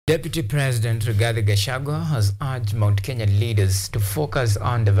Deputy President Gachagua has urged Mount Kenya leaders to focus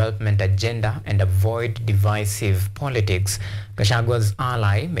on development agenda and avoid divisive politics. Gachagua's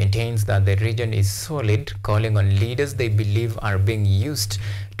ally maintains that the region is solid, calling on leaders they believe are being used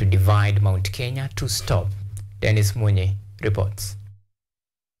to divide Mount Kenya to stop. Dennis Munye reports.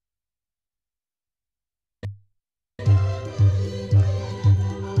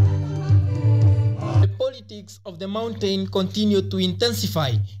 Politics of the mountain continue to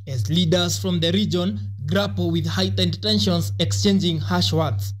intensify as leaders from the region grapple with heightened tensions, exchanging harsh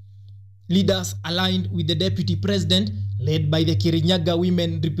words. Leaders aligned with the deputy president, led by the Kirinyaga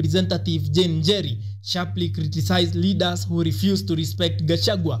women representative Jane Njeri, sharply criticized leaders who refuse to respect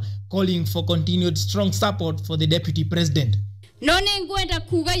Gachagua, calling for continued strong support for the deputy president. None ngwenda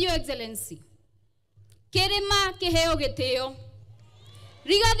kuga your excellency. Kerema keheo geteo.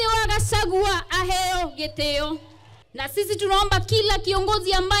 Rigathi wa Gachagua aheo geteo. Na sisi tunaomba kila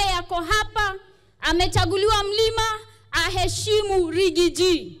kiongozi ambaye ako hapa amechaguliwa mlima aheshimu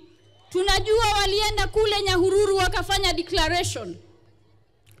rigiji. Tunajua walienda kule Nyahururu wakafanya declaration.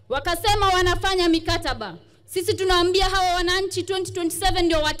 Wakasema wanafanya mikataba. Sisi tunaambia hawa wananchi 2027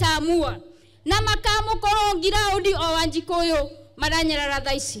 ndio wataamua. Na makamu koro giraudi owanjikoyo maranyera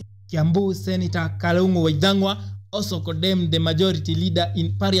radhaisi. Kiambu Senator Kalungu Waithang'wa also condemned the majority leader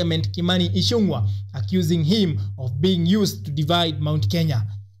in parliament Kimani Ichung'wah, accusing him of being used to divide Mount Kenya.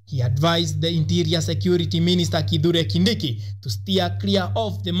 He advised the Interior Security Minister Kithure Kindiki to steer clear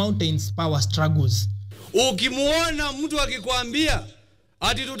of the mountain's power struggles. Ukimuona mtu akikwambia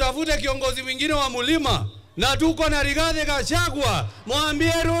ati tutafute kiongozi mwingine wa mulima na tuko na Rigathi Gachagua,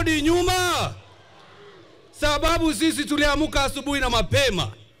 mwambie rudi nyuma. Sababu sisi tuliamuka asubuhi na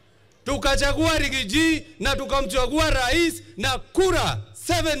mapema, tukachagua Rigiji na tukamchagua rais na kura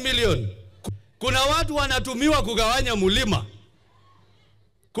 7 million. Kuna watu wanatumiwa kugawanya mulima.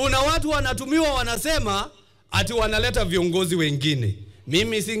 Kuna watu wanatumiwa wanasema ati wanaleta viongozi wengine.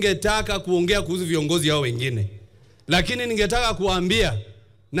 Mimi singetaka kuongea kuhusu viongozi hao wengine. Lakini ningetaka kuambia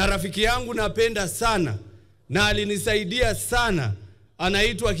na rafiki yangu napenda sana na alinisaidia sana,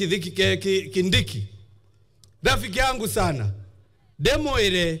 anaitwa Kindiki. Rafiki yangu sana. Demo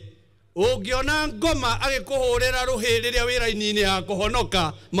ile ugiona ngoma agikuhurira ruhiriria wira-ini ya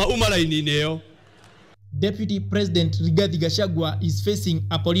kuhonoka maumara-ini yo. Deputy President Rigathi Gachagua is facing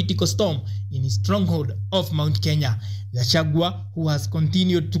a political storm in his stronghold of Mount Kenya. Gachagua, who has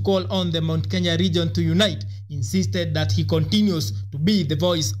continued to call on the Mount Kenya region to unite, insisted that he continues to be the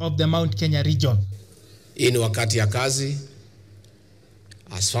voice of the Mount Kenya region. In wakati ya kazi,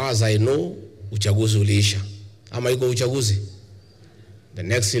 as far as I know, uchaguzi uliisha. Ama iko uchaguzi? The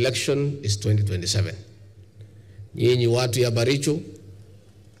next election is 2027. Nyinyi watu ya Baricho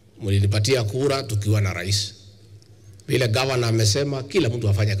mulinipatia kura tukiwa na rais. Vile governor amesema kila mtu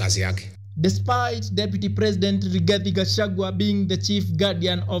afanye kazi yake. Despite Deputy President Rigathi Gachagua being the chief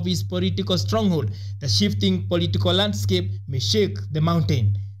guardian of his political stronghold, the shifting political landscape may shake the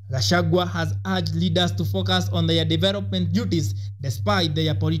mountain. Gachagua has urged leaders to focus on their development duties despite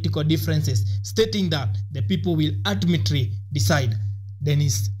their political differences, stating that the people will ultimately decide.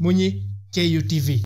 Dennis Munye, KUTV.